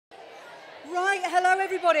Right, hello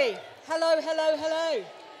everybody. Hello, hello, hello.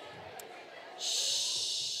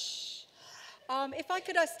 Shh. If I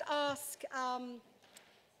could just ask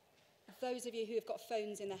those of you who have got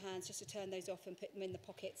phones in their hands just to turn those off and put them in the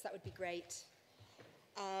pockets, that would be great.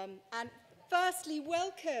 And firstly,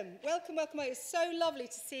 welcome. Welcome. It's so lovely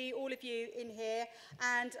to see all of you in here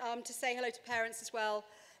and to say hello to parents as well.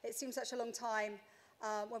 It seems such a long time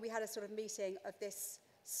when we had a sort of meeting of this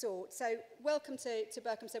sort. So welcome to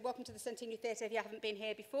Berkhamsted, welcome to the Centennial Theatre if you haven't been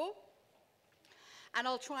here before. And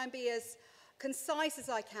I'll try and be as concise as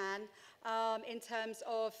I can in terms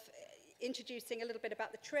of introducing a little bit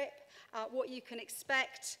about the trip, what you can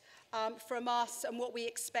expect from us and what we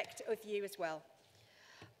expect of you as well.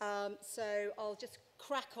 So I'll just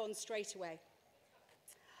crack on straight away.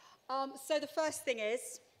 So the first thing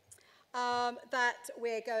is that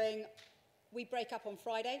we break up on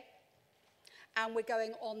Friday. And we're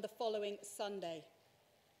going on the following Sunday.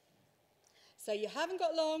 So you haven't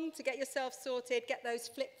got long to get yourself sorted, get those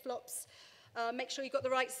flip-flops, make sure you've got the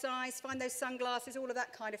right size, find those sunglasses, all of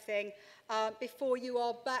that kind of thing, before you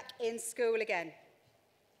are back in school again.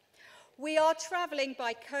 We are travelling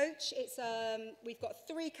by coach. We've got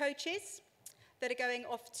 3 coaches that are going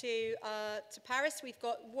off to Paris. We've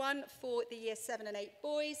got one for the Year 7 and 8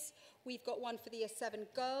 boys, we've got one for the Year 7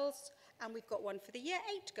 girls, and we've got one for the Year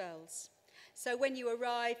 8 girls. So when you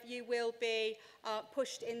arrive, you will be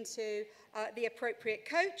pushed into the appropriate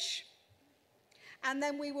coach. And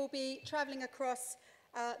then we will be travelling across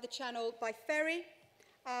the channel by ferry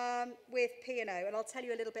with P&O. And I'll tell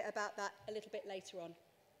you a little bit about that a little bit later on.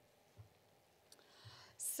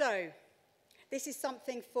 So this is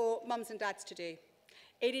something for mums and dads to do.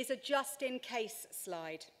 It is a just-in-case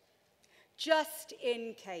slide. Just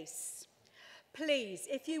in case. Please,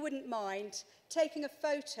 if you wouldn't mind, taking a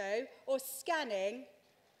photo or scanning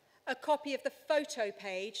a copy of the photo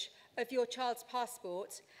page of your child's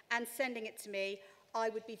passport and sending it to me, I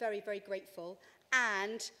would be very, very grateful.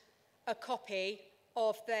 And a copy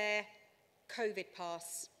of their COVID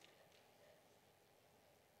pass.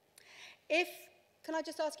 Can I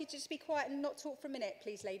just ask you to just be quiet and not talk for a minute,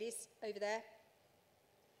 please, ladies, over there?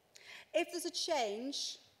 If there's a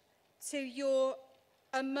change to your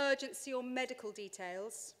emergency or medical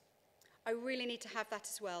details, I really need to have that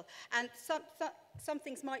as well. And some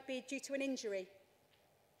things might be due to an injury,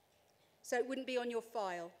 so it wouldn't be on your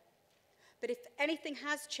file. But if anything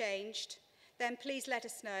has changed, then please let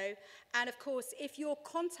us know. And of course, if your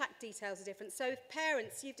contact details are different, so if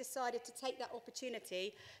parents, you've decided to take that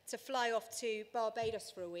opportunity to fly off to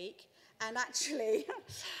Barbados for a week, and actually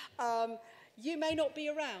you may not be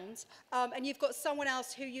around, and you've got someone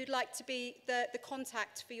else who you'd like to be the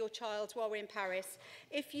contact for your child while we're in Paris,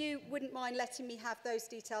 if you wouldn't mind letting me have those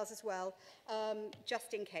details as well,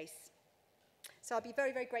 just in case. So I'll be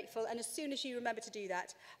very, very grateful, and as soon as you remember to do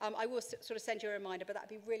that, I will sort of send you a reminder, but that'd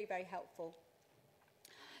be really, very helpful.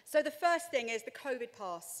 So the first thing is the COVID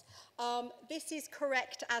pass. This is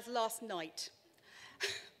correct as last night.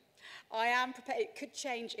 I am prepared, it could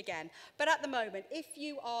change again. But at the moment, if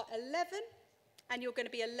you are 11, and you're going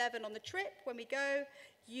to be 11 on the trip when we go,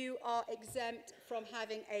 you are exempt from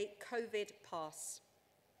having a COVID pass.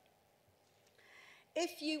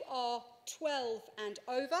 If you are 12 and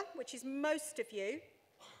over, which is most of you,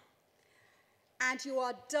 and you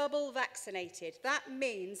are double vaccinated, that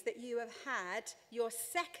means that you have had your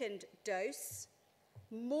second dose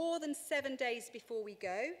more than 7 days before we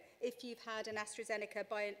go, if you've had an AstraZeneca,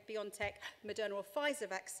 BioNTech, Moderna or Pfizer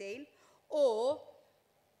vaccine, or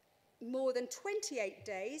more than 28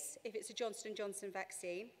 days, if it's a Johnson & Johnson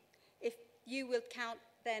vaccine, if you will count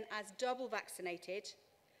then as double vaccinated,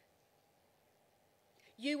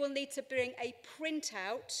 you will need to bring a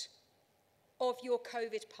printout of your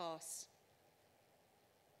COVID pass,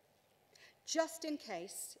 just in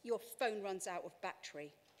case your phone runs out of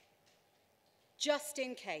battery. Just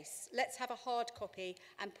in case. Let's have a hard copy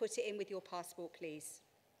and put it in with your passport, please.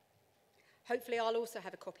 Hopefully I'll also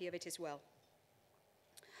have a copy of it as well.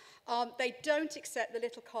 They don't accept the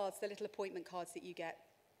little cards, the little appointment cards that you get.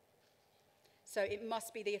 So it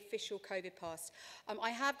must be the official COVID pass. I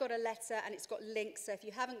have got a letter and it's got links, so if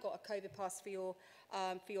you haven't got a COVID pass for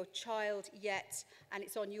your child yet and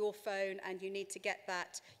it's on your phone and you need to get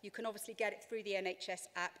that, you can obviously get it through the NHS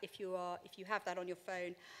app if you have that on your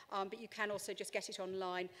phone, but you can also just get it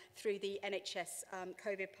online through the NHS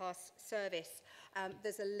COVID pass service.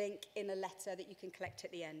 There's a link in a letter that you can collect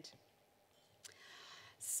at the end.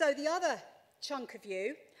 So the other chunk of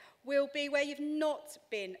you will be where you've not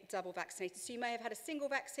been double vaccinated. So you may have had a single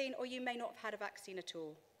vaccine or you may not have had a vaccine at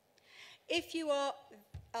all. If you are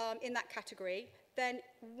in that category, then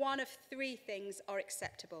one of three things are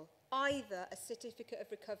acceptable. Either a certificate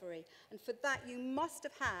of recovery, and for that you must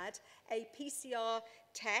have had a PCR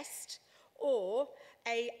test or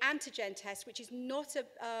an antigen test, which is not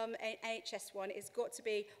an NHS one. It's got to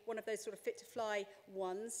be one of those sort of fit-to-fly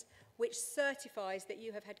ones, which certifies that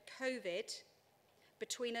you have had COVID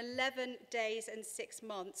between 11 days and 6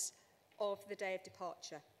 months of the day of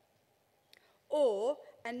departure. Or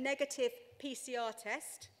a negative PCR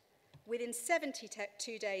test within 72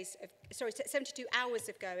 hours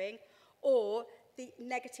of going, or the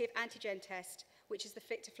negative antigen test, which is the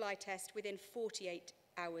fit-to-fly test, within 48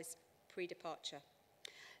 hours pre-departure.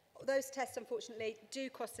 Those tests, unfortunately, do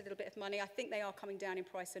cost a little bit of money. I think they are coming down in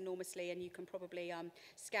price enormously, and you can probably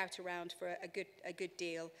scout around for a good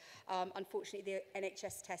deal. Unfortunately, the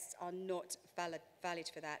NHS tests are not valid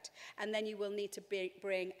for that. And then you will need to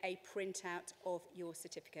bring a printout of your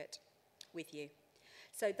certificate with you.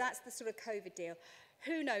 So that's the sort of COVID deal.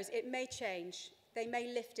 Who knows? It may change. They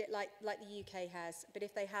may lift it like the UK has, but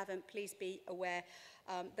if they haven't, please be aware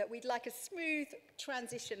that we'd like a smooth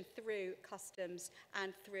transition through customs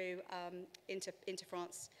and through into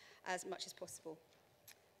France as much as possible.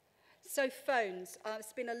 So phones.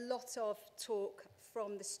 There's been a lot of talk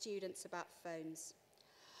from the students about phones.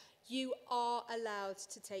 You are allowed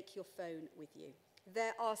to take your phone with you.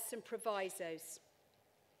 There are some provisos.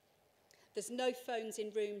 There's no phones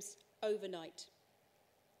in rooms overnight.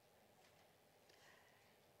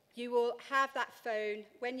 You will have that phone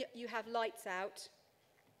when you have lights out,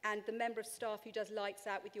 and the member of staff who does lights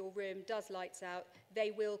out with your room does lights out.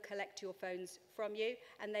 They will collect your phones from you,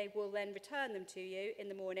 and they will then return them to you in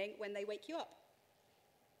the morning when they wake you up.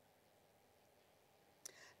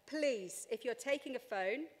 Please, if you're taking a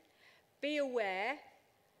phone, be aware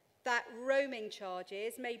that roaming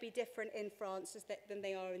charges may be different in France than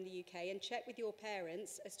they are in the UK, and check with your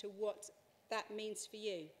parents as to what that means for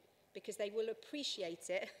you, because they will appreciate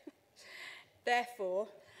it. Therefore,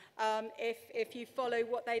 if you follow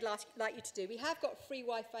what they'd like you to do. We have got free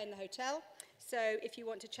Wi-Fi in the hotel, so if you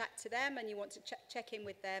want to chat to them and you want to check in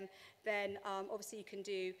with them, then obviously you can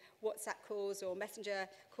do WhatsApp calls or Messenger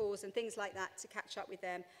calls and things like that to catch up with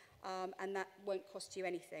them, and that won't cost you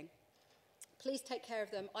anything. Please take care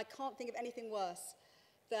of them. I can't think of anything worse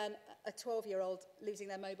than a 12-year-old losing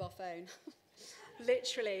their mobile phone.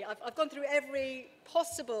 Literally, I've gone through every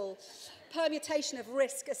possible permutation of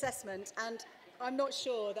risk assessment, and I'm not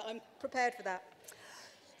sure that I'm prepared for that.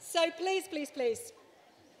 So please, please, please.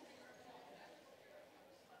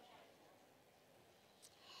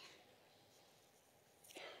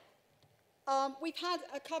 We've had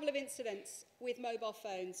a couple of incidents with mobile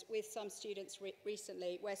phones with some students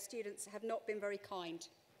recently, where students have not been very kind.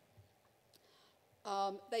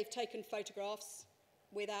 They've taken photographs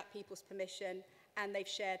without people's permission, and they've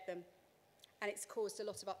shared them, and it's caused a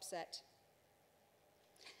lot of upset.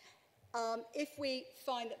 If we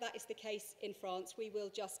find that is the case in France, we will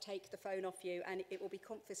just take the phone off you, and it will be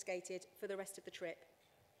confiscated for the rest of the trip.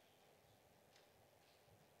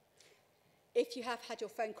 If you have had your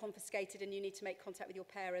phone confiscated and you need to make contact with your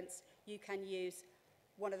parents, you can use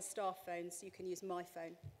one of the staff phones. You can use my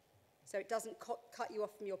phone. So it doesn't cut you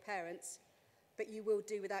off from your parents, but you will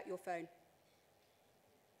do without your phone.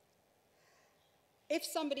 If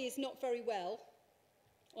somebody is not very well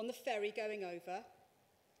on the ferry going over,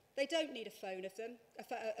 they don't need a phone of them,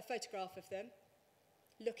 a photograph of them,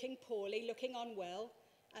 looking poorly, looking unwell,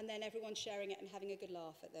 and then everyone sharing it and having a good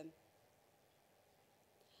laugh at them.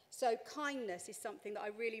 So kindness is something that I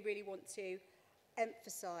really, really want to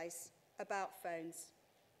emphasise about phones.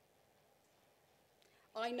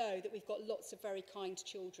 I know that we've got lots of very kind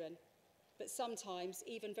children, but sometimes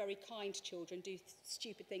even very kind children do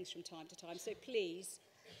stupid things from time to time. So please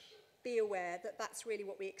be aware that that's really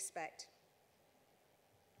what we expect.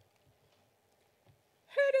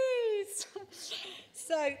 Hoodies!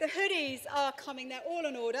 So the hoodies are coming. They're all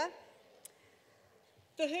in order.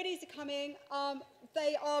 The hoodies are coming.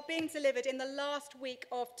 They are being delivered in the last week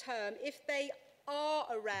of term. If they are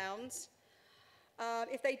around,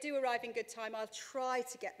 if they do arrive in good time, I'll try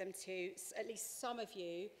to get them to at least some of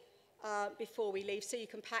you before we leave so you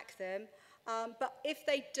can pack them. But if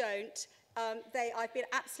they don't, I've been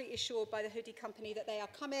absolutely assured by the hoodie company that they are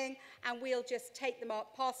coming, and we'll just take them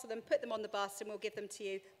up, parcel them, put them on the bus, and we'll give them to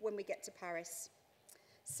you when we get to Paris.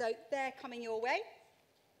 So they're coming your way.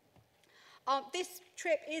 This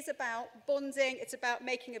trip is about bonding. It's about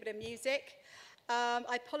making a bit of music.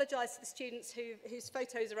 I apologise to the students whose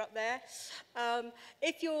photos are up there.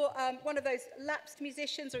 If you're one of those lapsed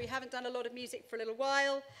musicians, or you haven't done a lot of music for a little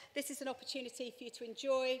while, this is an opportunity for you to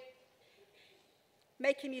enjoy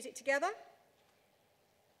making music together.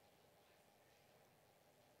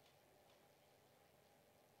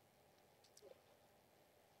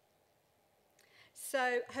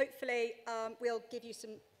 So hopefully we'll give you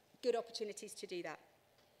some good opportunities to do that.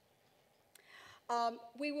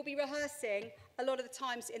 We will be rehearsing a lot of the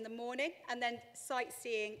times in the morning and then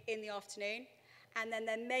sightseeing in the afternoon. And then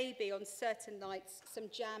there may be on certain nights some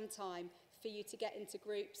jam time for you to get into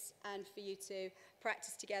groups and for you to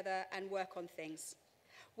practice together and work on things.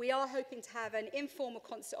 We are hoping to have an informal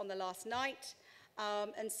concert on the last night.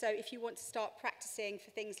 And so if you want to start practicing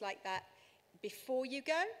for things like that before you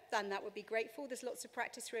go, then that would be grateful. There's lots of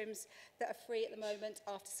practice rooms that are free at the moment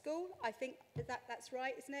after school. I think that's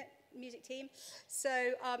right, isn't it, music team?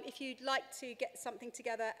 So if you'd like to get something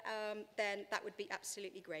together, then that would be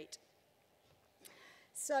absolutely great.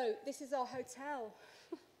 So this is our hotel.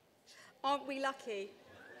 Aren't we lucky?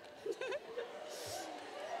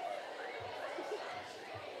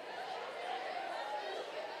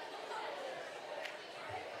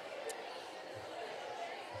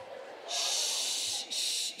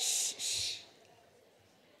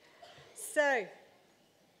 So,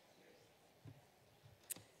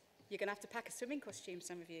 you're going to have to pack a swimming costume,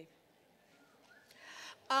 some of you.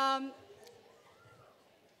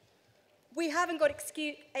 We haven't got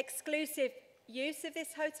exclusive use of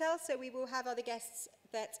this hotel, so we will have other guests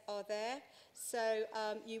that are there. So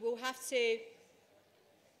you will have to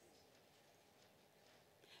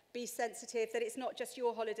be sensitive that it's not just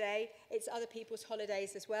your holiday, it's other people's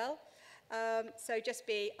holidays as well. So just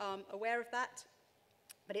be aware of that.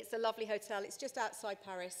 But it's a lovely hotel. It's just outside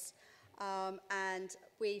Paris. And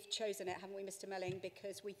we've chosen it, haven't we, Mr. Melling,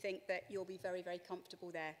 because we think that you'll be very, very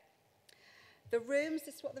comfortable there. The rooms,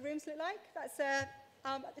 this is what the rooms look like. That's at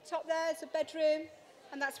the top there is a bedroom,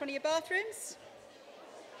 and that's one of your bathrooms.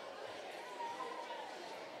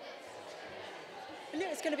 I knew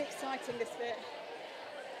it was going to be exciting, this bit.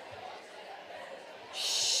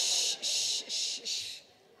 Shh, shh, shh, shh.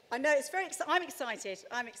 I know, it's very exciting. I'm excited.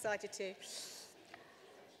 I'm excited too.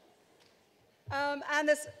 And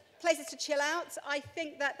there's places to chill out. I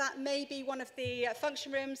think that may be one of the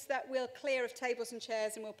function rooms that we'll clear of tables and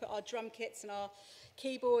chairs, and we'll put our drum kits and our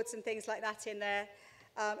keyboards and things like that in there,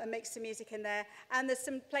 and make some music in there. And there's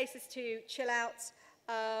some places to chill out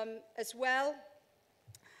as well,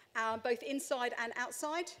 both inside and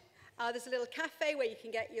outside. There's a little cafe where you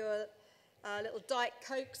can get your little Diet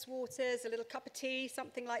Cokes, waters, a little cup of tea,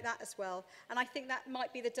 something like that as well. And I think that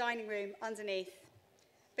might be the dining room underneath.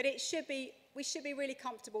 But we should be really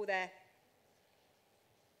comfortable there.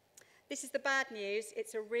 This is the bad news.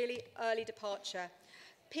 It's a really early departure.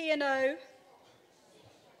 P&O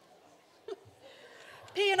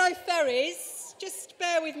ferries, just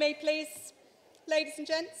bear with me, please, ladies and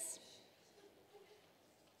gents.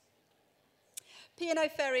 P&O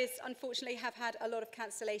ferries, unfortunately, have had a lot of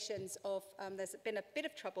cancellations of, there's been a bit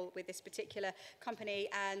of trouble with this particular company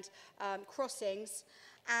and crossings.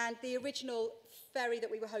 And the original ferry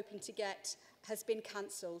that we were hoping to get has been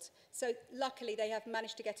cancelled. So luckily they have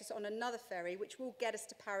managed to get us on another ferry, which will get us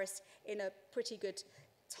to Paris in a pretty good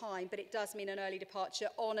time, but it does mean an early departure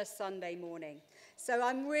on a Sunday morning. So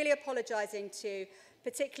I'm really apologising to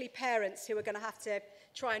particularly parents who are going to have to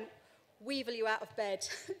try and weevil you out of bed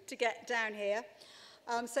to get down here.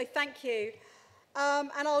 So thank you.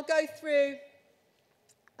 And I'll go through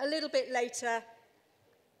a little bit later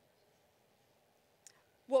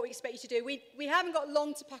what we expect you to do. We haven't got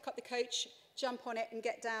long to pack up the coach, jump on it and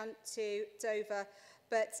get down to Dover,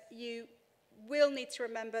 but you will need to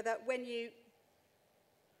remember that when you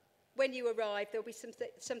arrive, there'll be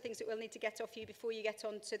some things that we'll need to get off you before you get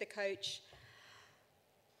onto the coach.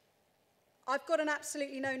 I've got an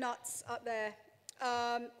absolutely no nuts up there.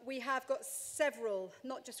 We have got several,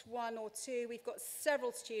 not just one or two, we've got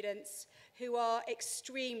several students who are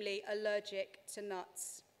extremely allergic to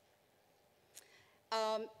nuts.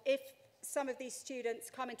 If some of these students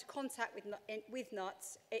come into contact with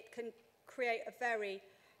nuts, it can create a very,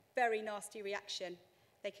 very nasty reaction.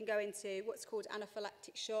 They can go into what's called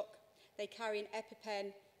anaphylactic shock. They carry an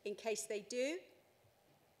EpiPen in case they do.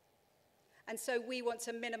 And so we want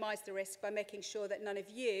to minimize the risk by making sure that none of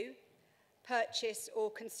you purchase or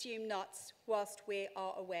consume nuts whilst we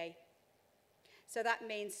are away. So that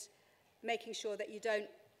means making sure that you don't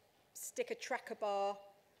stick a tracker bar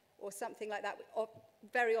or something like that.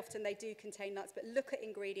 Very often they do contain nuts, but look at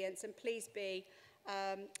ingredients and please be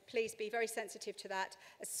very sensitive to that,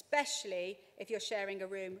 especially if you're sharing a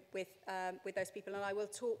room with those people. And I will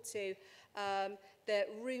talk to the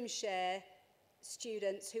room share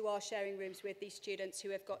students who are sharing rooms with these students who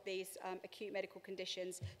have got these acute medical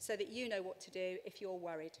conditions so that you know what to do if you're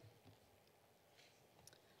worried.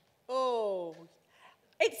 Oh,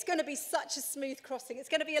 it's going to be such a smooth crossing. It's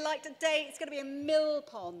going to be like today, it's going to be a mill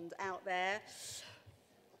pond out there.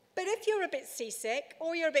 But if you're a bit seasick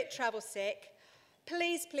or you're a bit travel sick,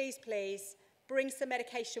 please, please, please bring some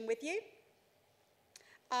medication with you.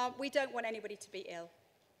 We don't want anybody to be ill.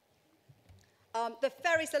 The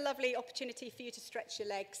ferry's a lovely opportunity for you to stretch your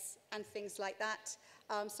legs and things like that.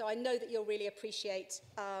 So I know that you'll really appreciate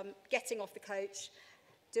getting off the coach,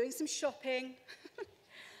 doing some shopping,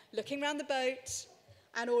 looking around the boat,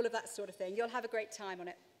 and all of that sort of thing. You'll have a great time on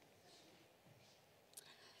it.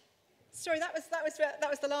 Sorry, that was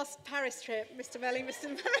the last Paris trip, Mr. Melling. It's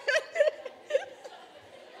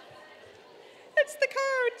the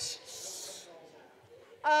coach.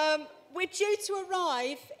 We're due to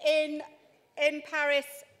arrive in Paris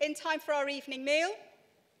in time for our evening meal.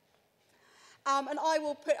 And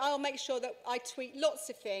I'll make sure that I tweet lots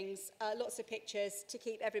of things, lots of pictures to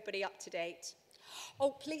keep everybody up to date.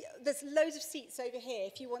 Oh, please, there's loads of seats over here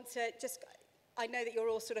if you want to just, I know that you're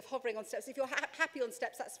all sort of hovering on steps. If you're happy on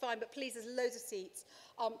steps, that's fine, but please, there's loads of seats,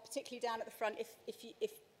 particularly down at the front if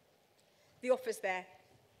the offer's there.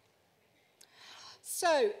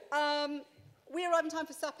 So, we arrive in time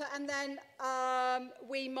for supper, and then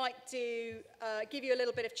we might give you a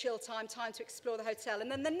little bit of chill time to explore the hotel.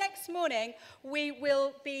 And then the next morning, we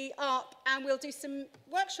will be up and we'll do some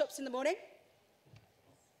workshops in the morning.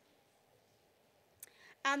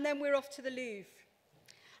 And then we're off to the Louvre.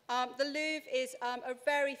 The Louvre is a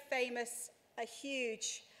very famous, a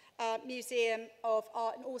huge museum of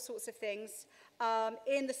art and all sorts of things.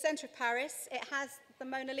 In the centre of Paris, it has the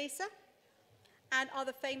Mona Lisa and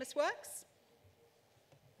other famous works.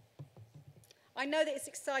 I know that it's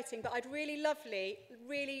exciting, but I'd really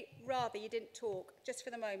rather you didn't talk, just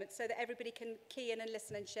for the moment, so that everybody can key in and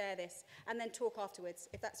listen and share this, and then talk afterwards,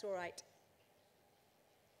 if that's all right.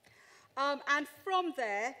 And from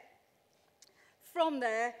there,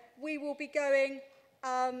 we will be going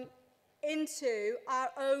into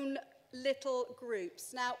our own little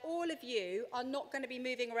groups. Now, all of you are not going to be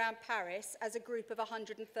moving around Paris as a group of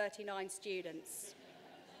 139 students.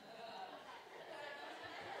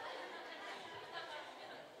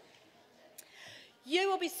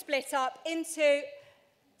 You will be split up into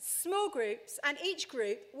small groups, and each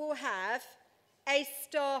group will have a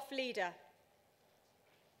staff leader.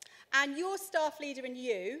 And your staff leader and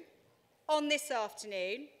you, on this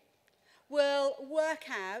afternoon, will work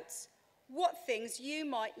out what things you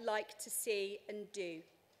might like to see and do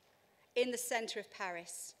in the centre of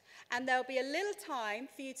Paris. And there'll be a little time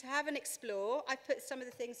for you to have an explore. I've put some of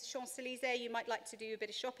the things, Champs-Élysées, you might like to do a bit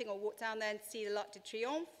of shopping or walk down there and see the L'Arc de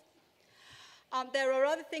Triomphe. There are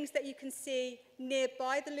other things that you can see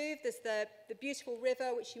nearby the Louvre. There's the beautiful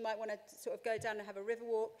river, which you might want to sort of go down and have a river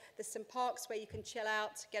walk. There's some parks where you can chill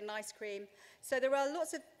out, get an ice cream. So there are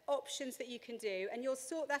lots of options that you can do, and you'll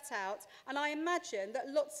sort that out. And I imagine that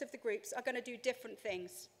lots of the groups are going to do different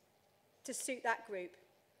things to suit that group.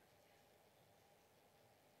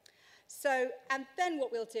 So, and then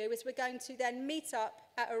what we'll do is we're going to then meet up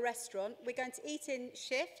at a restaurant. We're going to eat in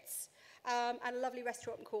shifts at a lovely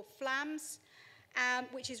restaurant called Flammes,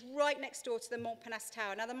 which is right next door to the Montparnasse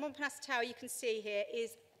Tower. Now, the Montparnasse Tower, you can see here,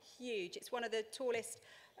 is huge. It's one of the tallest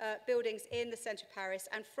buildings in the centre of Paris,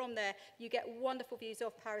 and from there, you get wonderful views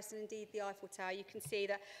of Paris and indeed the Eiffel Tower. You can see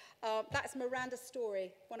that that's Miranda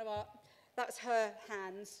Story, that was her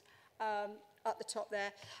hands up the top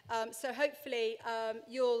there. So hopefully,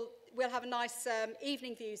 we'll have a nice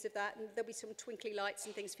evening views of that, and there'll be some twinkly lights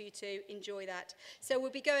and things for you to enjoy that. So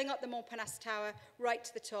we'll be going up the Montparnasse Tower right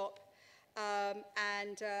to the top,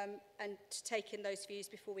 and to take in those views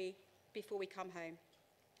before we come home.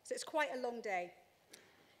 So it's quite a long day.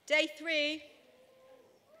 Day 3,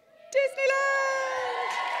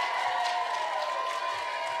 Disneyland!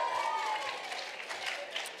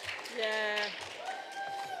 Yeah.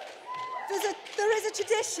 There is a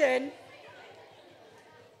tradition.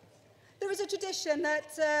 There is a tradition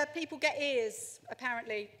that people get ears,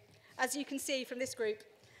 apparently, as you can see from this group.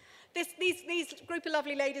 These group of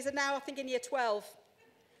lovely ladies are now, I think, in year 12.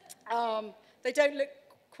 They don't look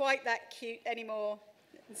quite that cute anymore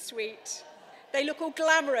and sweet. They look all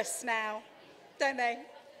glamorous now, don't they?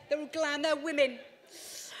 They're all they're women.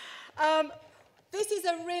 This is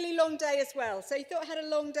a really long day as well. So you thought I had a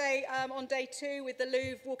long day on day 2 with the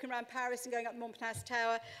Louvre, walking around Paris and going up the Montparnasse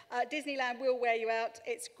Tower. Disneyland will wear you out.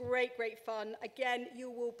 It's great, great fun. Again, you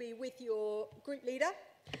will be with your group leader,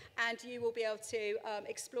 and you will be able to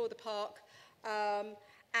explore the park.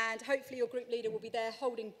 And hopefully your group leader will be there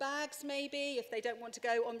holding bags, maybe, if they don't want to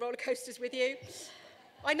go on roller coasters with you.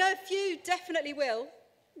 I know a few definitely will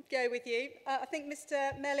go with you. I think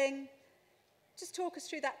Mr. Melling, just talk us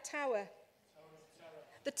through that tower.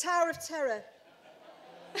 The Tower of Terror.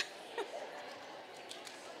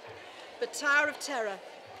 The Tower of Terror.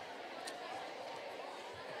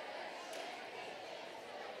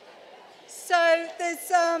 So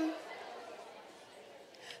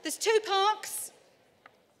there's two parks.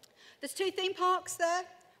 There's two theme parks there,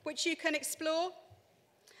 which you can explore,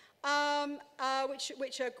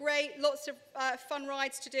 which are great. Lots of fun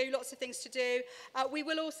rides to do, lots of things to do. We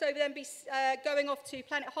will also then be going off to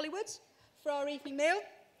Planet Hollywood for our evening meal.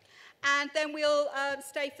 And then we'll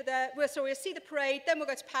stay for we'll see the parade, then we'll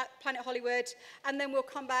go to Planet Hollywood, and then we'll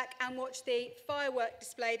come back and watch the firework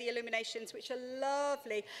display, the illuminations, which are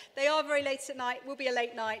lovely. They are very late at night, will be a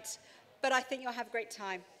late night, but I think you'll have a great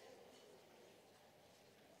time.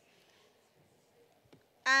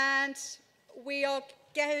 And we are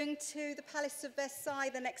going to the Palace of Versailles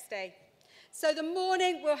the next day. So the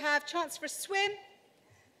morning we'll have chance for a swim,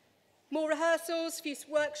 more rehearsals, a few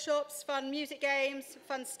workshops, fun music games,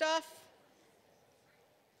 fun stuff.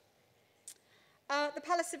 The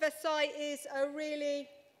Palace of Versailles is a really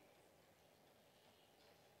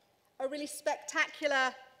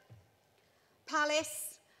spectacular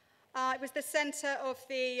palace. It was the centre of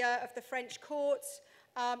the French court.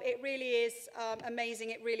 It really is amazing.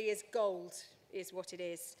 It really is gold, is what it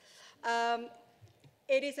is.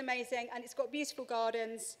 It is amazing, and it's got beautiful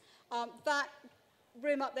gardens. That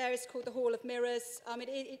room up there is called the Hall of Mirrors.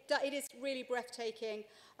 It is really breathtaking.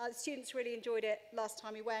 The students really enjoyed it last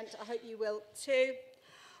time we went. I hope you will too.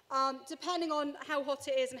 Depending on how hot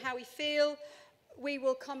it is and how we feel, we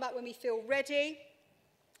will come back when we feel ready.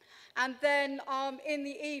 And then in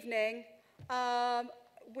the evening,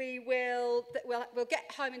 we'll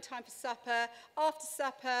get home in time for supper. After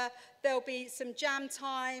supper, there'll be some jam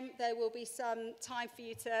time. There will be some time for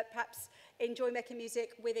you to perhaps enjoy making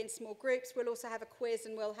music within small groups. We'll also have a quiz,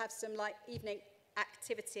 and we'll have some evening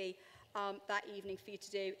activity that evening for you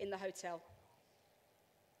to do in the hotel.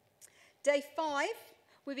 Day 5,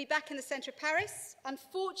 we'll be back in the centre of Paris.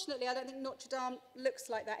 Unfortunately, I don't think Notre Dame looks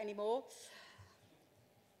like that anymore.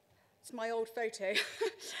 It's my old photo.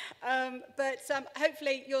 But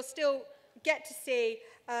hopefully you'll still get to see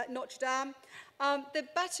Notre Dame. The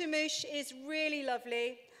Bateau Mouche is really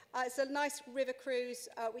lovely. It's a nice river cruise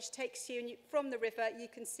which takes you, and from the river you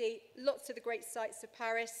can see lots of the great sights of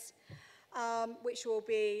Paris, which will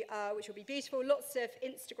be beautiful. Lots of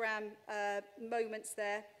Instagram moments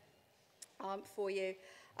there for you.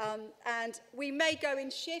 And we may go in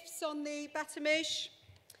shifts on the Bateau Mouche.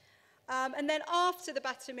 And then after the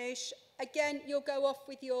Bateau Mouche, again, you'll go off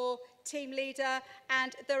with your team leader,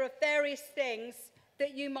 and there are various things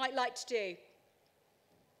that you might like to do.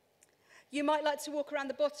 You might like to walk around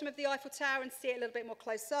the bottom of the Eiffel Tower and see it a little bit more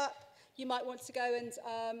close up. You might want to go and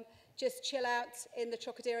just chill out in the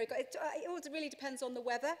Trocadero. It all really depends on the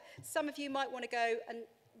weather. Some of you might want to go and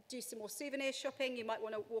do some more souvenir shopping. You might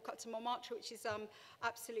want to walk up to Montmartre, which is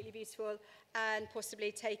absolutely beautiful, and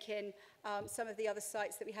possibly take in some of the other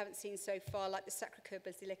sites that we haven't seen so far, like the Sacré-Cœur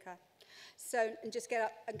Basilica. So, and just get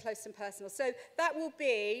up and close and personal. So that will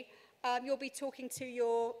be, you'll be talking to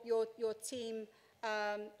your team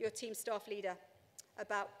staff leader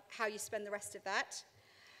about how you spend the rest of that.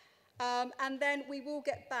 And then we will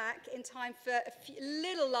get back in time for a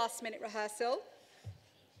little last-minute rehearsal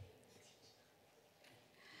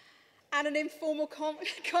and an informal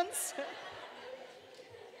concert.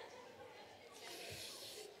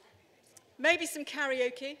 Maybe some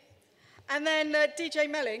karaoke. And then DJ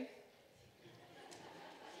Melling.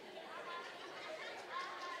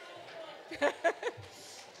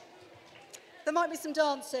 There might be some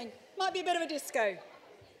dancing. Might be a bit of a disco.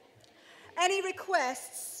 Any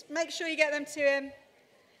requests, make sure you get them to him,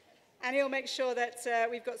 and he'll make sure that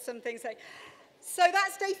we've got some things. So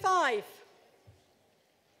that's day 5.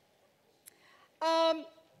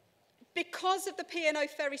 Because of the P&O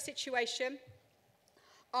ferry situation,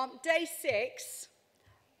 day 6,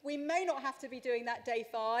 we may not have to be doing that day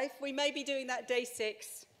 5. We may be doing that day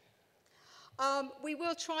 6. We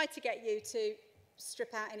will try to get you to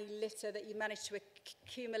strip out any litter that you manage to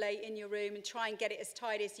accumulate in your room and try and get it as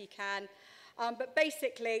tidy as you can. But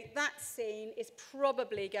basically, that scene is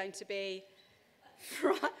probably going to be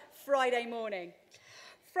Friday morning.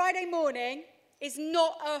 Friday morning is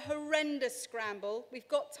not a horrendous scramble. We've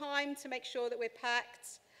got time to make sure that we're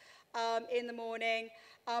packed in the morning.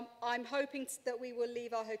 I'm hoping that we will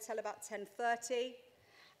leave our hotel about 10:30.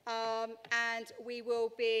 And we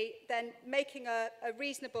will be then making a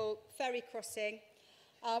reasonable ferry crossing.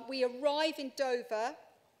 We arrive in Dover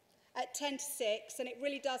at 10 to 6, and it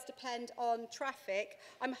really does depend on traffic.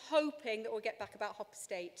 I'm hoping that we'll get back about Hopper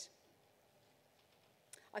State.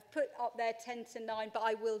 I've put up there 10 to 9, but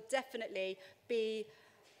I will definitely be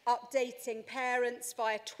updating parents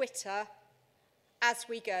via Twitter as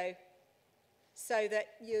we go, so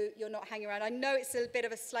that you're not hanging around. I know it's a bit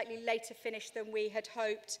of a slightly later finish than we had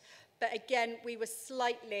hoped, but again, we were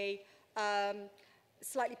slightly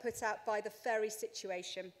put out by the ferry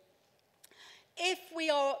situation. If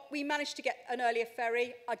we manage to get an earlier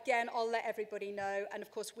ferry, again, I'll let everybody know. And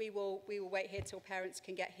of course, we will wait here till parents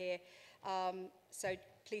can get here. So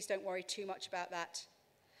please don't worry too much about that.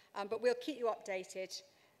 But we'll keep you updated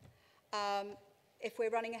if we're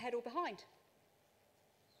running ahead or behind.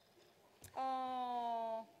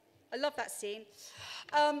 Oh, I love that scene.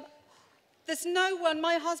 There's no one,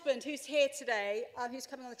 my husband, who's here today, who's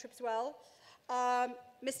coming on the trip as well,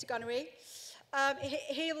 Mr. Gunnery,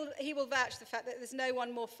 he will vouch the fact that there's no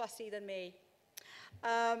one more fussy than me.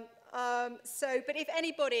 But if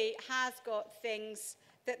anybody has got things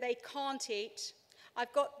that they can't eat,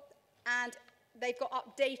 and they've got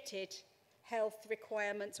updated health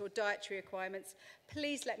requirements or dietary requirements,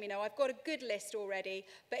 please let me know. I've got a good list already,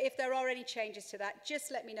 but if there are any changes to that,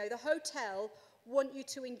 just let me know. The hotel want you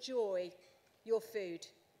to enjoy your food.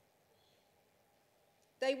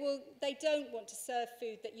 They don't want to serve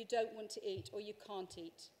food that you don't want to eat or you can't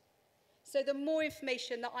eat. So the more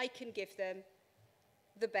information that I can give them,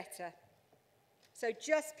 the better. So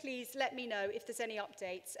just please let me know if there's any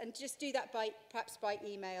updates, and just do that perhaps by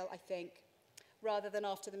email, I think, rather than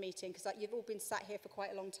after the meeting, because you've all been sat here for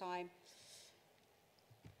quite a long time.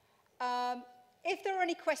 If there are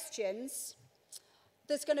any questions,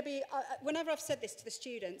 there's going to be, whenever I've said this to the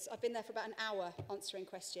students, I've been there for about an hour answering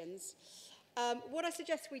questions. What I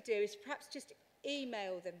suggest we do is perhaps just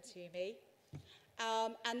email them to me,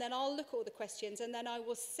 and then I'll look at all the questions, and then I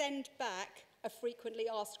will send back a frequently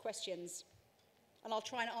asked questions, and I'll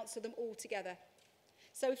try and answer them all together.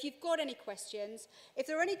 So if you've got any questions, if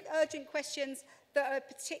there are any urgent questions that are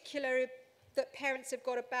particular, that parents have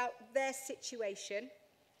got about their situation,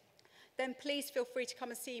 then please feel free to come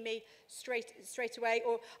and see me straight away.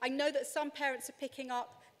 Or I know that some parents are picking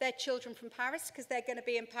up their children from Paris because they're going to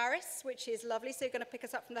be in Paris, which is lovely. So they're going to pick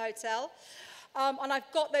us up from the hotel. And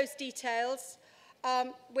I've got those details,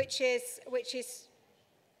 which is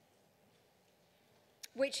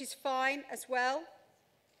fine as well.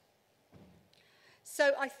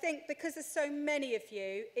 So I think because there's so many of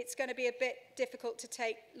you, it's going to be a bit difficult to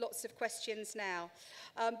take lots of questions now.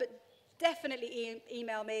 But definitely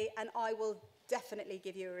email me, and I will definitely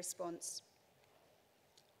give you a response.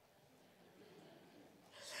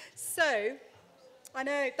 So, I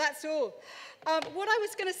know, that's all. What I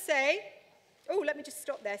was going to say, oh, let me just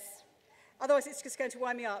stop this. Otherwise, it's just going to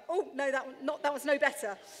wind me up. Oh, no, that one's no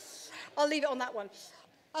better. I'll leave it on that one.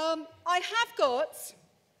 I have got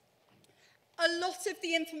a lot of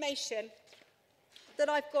the information that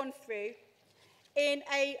I've gone through in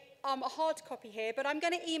a hard copy here, but I'm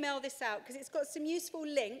going to email this out because it's got some useful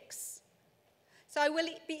links. So I will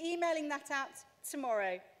be emailing that out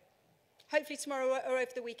tomorrow, hopefully tomorrow or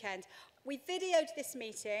over the weekend. We videoed this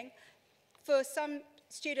meeting for some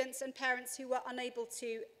students and parents who were unable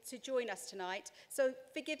to join us tonight. So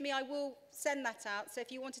forgive me, I will send that out. So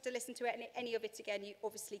if you wanted to listen to any of it again, you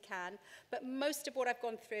obviously can. But most of what I've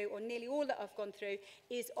gone through, or nearly all that I've gone through,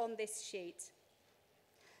 is on this sheet.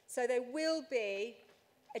 So there will be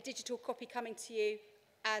a digital copy coming to you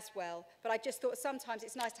as well. But I just thought sometimes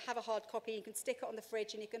it's nice to have a hard copy. You can stick it on the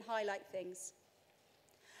fridge and you can highlight things.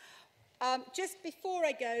 Just before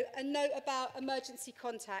I go, a note about emergency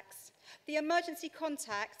contacts. The emergency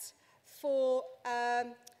contact for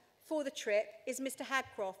the trip is Mr.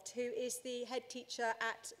 Hadcroft, who is the head teacher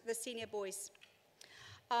at the senior boys.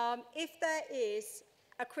 If there is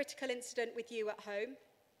a critical incident with you at home,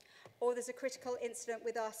 or there's a critical incident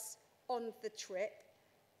with us on the trip,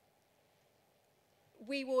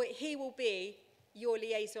 he will be your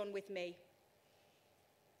liaison with me.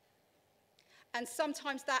 And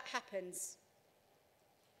sometimes that happens.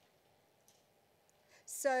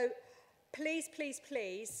 So please, please,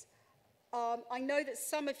 please, I know that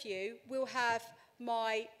some of you will have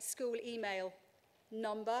my school email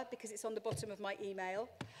number because it's on the bottom of my email.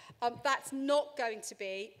 That's not going to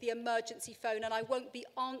be the emergency phone, and I won't be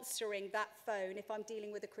answering that phone if I'm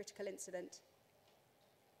dealing with a critical incident.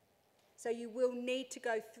 So you will need to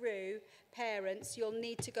go through, parents, you'll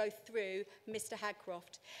need to go through Mr.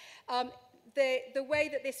 Hadcroft. The way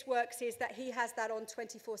that this works is that he has that on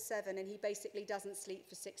 24/7, and he basically doesn't sleep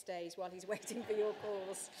for 6 days while he's waiting for your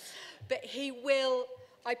calls. But he will,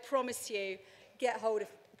 I promise you, get hold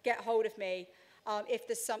of me if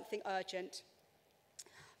there's something urgent.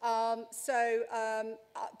 But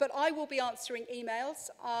I will be answering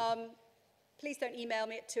emails. Please don't email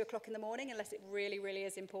me at 2 o'clock in the morning unless it really, really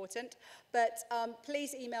is important. But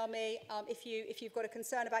please email me if you've got a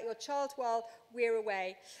concern about your child while we're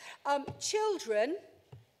away. Children,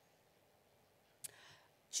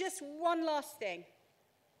 just one last thing.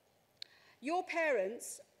 Your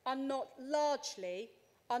parents are not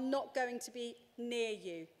going to be near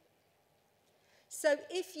you. So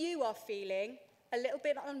if you are feeling a little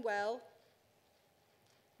bit unwell,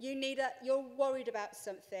 you're worried about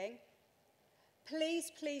something,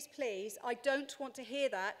 please, please, please, I don't want to hear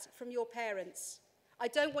that from your parents. I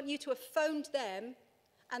don't want you to have phoned them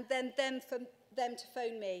and then them to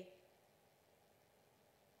phone me.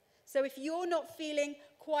 So if you're not feeling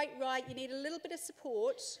quite right, you need a little bit of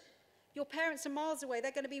support, your parents are miles away,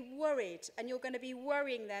 they're going to be worried, and you're going to be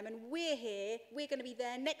worrying them, and we're here, we're going to be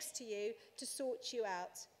there next to you to sort you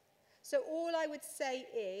out. So all I would say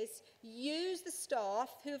is use the staff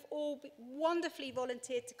who have all wonderfully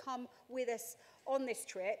volunteered to come with us on this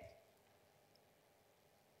trip,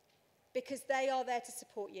 because they are there to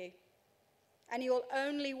support you. And you'll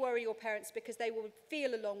only worry your parents because they will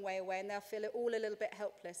feel a long way away and they'll feel all a little bit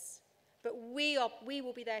helpless. But we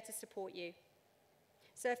will be there to support you.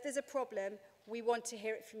 So if there's a problem, we want to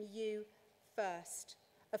hear it from you first.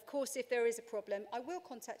 Of course, if there is a problem, I will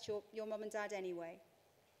contact your mum and dad anyway.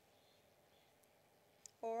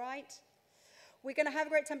 All right? We're going to have a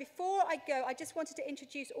great time. Before I go, I just wanted to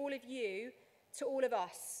introduce all of you to all of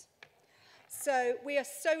us. So we are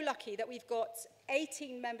so lucky that we've got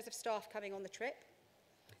 18 members of staff coming on the trip.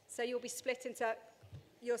 So you'll be split into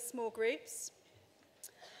your small groups.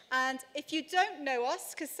 And if you don't know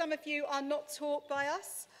us, because some of you are not taught by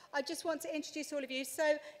us, I just want to introduce all of you.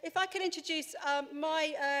 So if I could introduce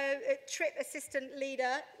my trip assistant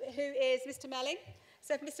leader, who is Mr. Melling.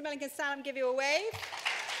 So if Mr. Melling can stand and give you a wave.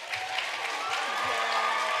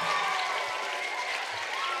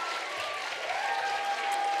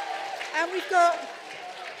 And we've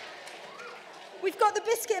got the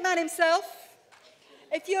biscuit man himself.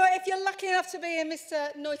 If you're lucky enough to be in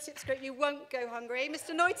Mr. Neutip's group, you won't go hungry.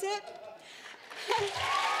 Mr. Neutip?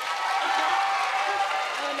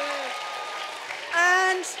 Oh, no.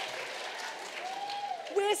 And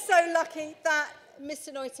we're so lucky that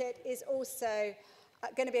Mr. Neutip is also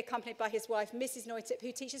going to be accompanied by his wife, Mrs. Neutip,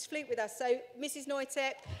 who teaches flute with us. So Mrs.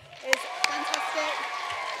 Neutip is fantastic.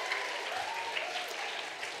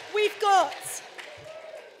 We've got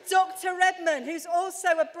Dr. Redman, who's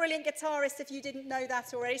also a brilliant guitarist, if you didn't know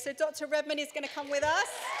that already. So Dr. Redman is going to come with us.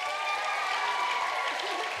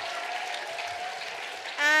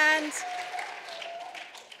 And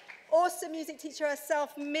awesome music teacher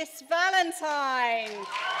herself, Miss Valentine.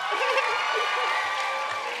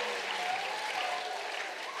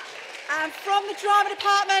 And from the drama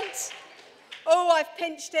department, oh, I've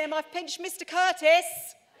pinched him. I've pinched Mr. Curtis.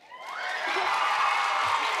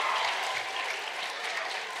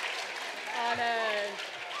 I know.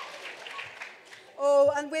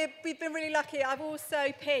 Oh, and we've been really lucky. I've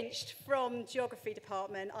also pinched from geography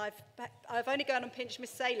department. I've only gone and pinched Miss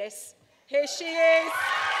Salis. Here she is.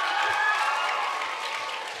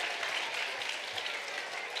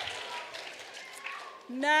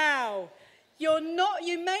 Now, you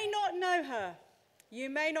may not know her. You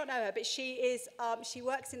may not know her, but she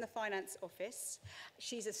works in the finance office.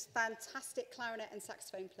 She's a fantastic clarinet and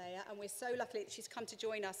saxophone player, and we're so lucky that she's come to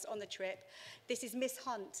join us on the trip. This is Miss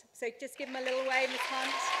Hunt. So just give them a little wave, Miss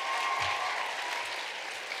Hunt.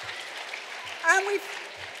 And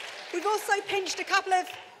we've also pinched a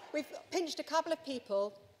couple of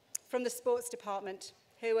people from the sports department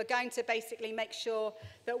who are going to basically make sure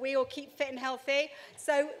that we all keep fit and healthy.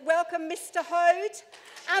 So welcome Mr. Hode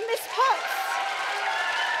and Miss Potts.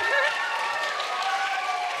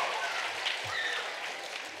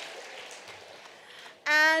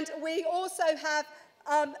 And we also have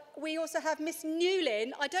Miss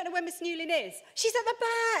Newlyn. I don't know where Miss Newlyn is. She's at the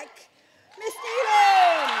back. Miss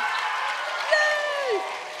Newlyn. Yay!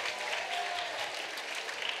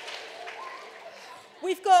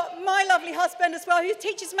 We've got my lovely husband as well, who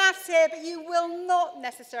teaches maths here, but you will not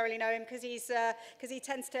necessarily know him because he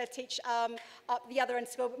tends to teach up the other end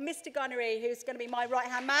of school. But Mr. Gunnery, who's going to be my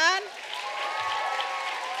right-hand man.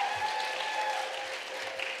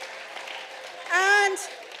 And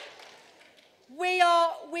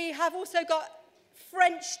we have also got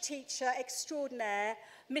French teacher extraordinaire,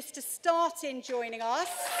 Mr. Startin, joining us.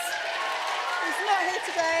 He's not here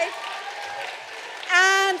today.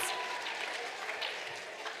 And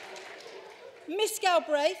Miss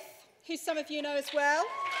Galbraith, who some of you know as well.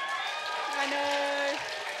 I know.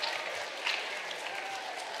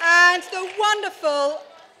 And the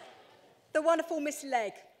wonderful Miss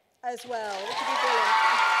Legg as well, which would be brilliant.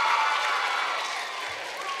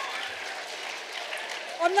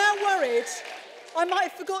 I'm now worried I might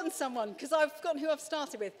have forgotten someone because I've forgotten who I've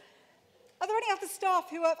started with. Are there any other staff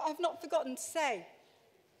who I've not forgotten to say?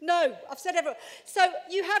 No, I've said everyone. So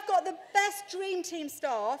you have got the best dream team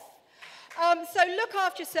staff. So look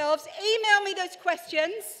after yourselves. Email me those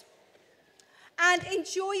questions. And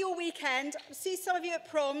enjoy your weekend. See some of you at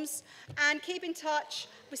proms. And keep in touch.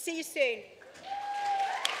 We'll see you soon.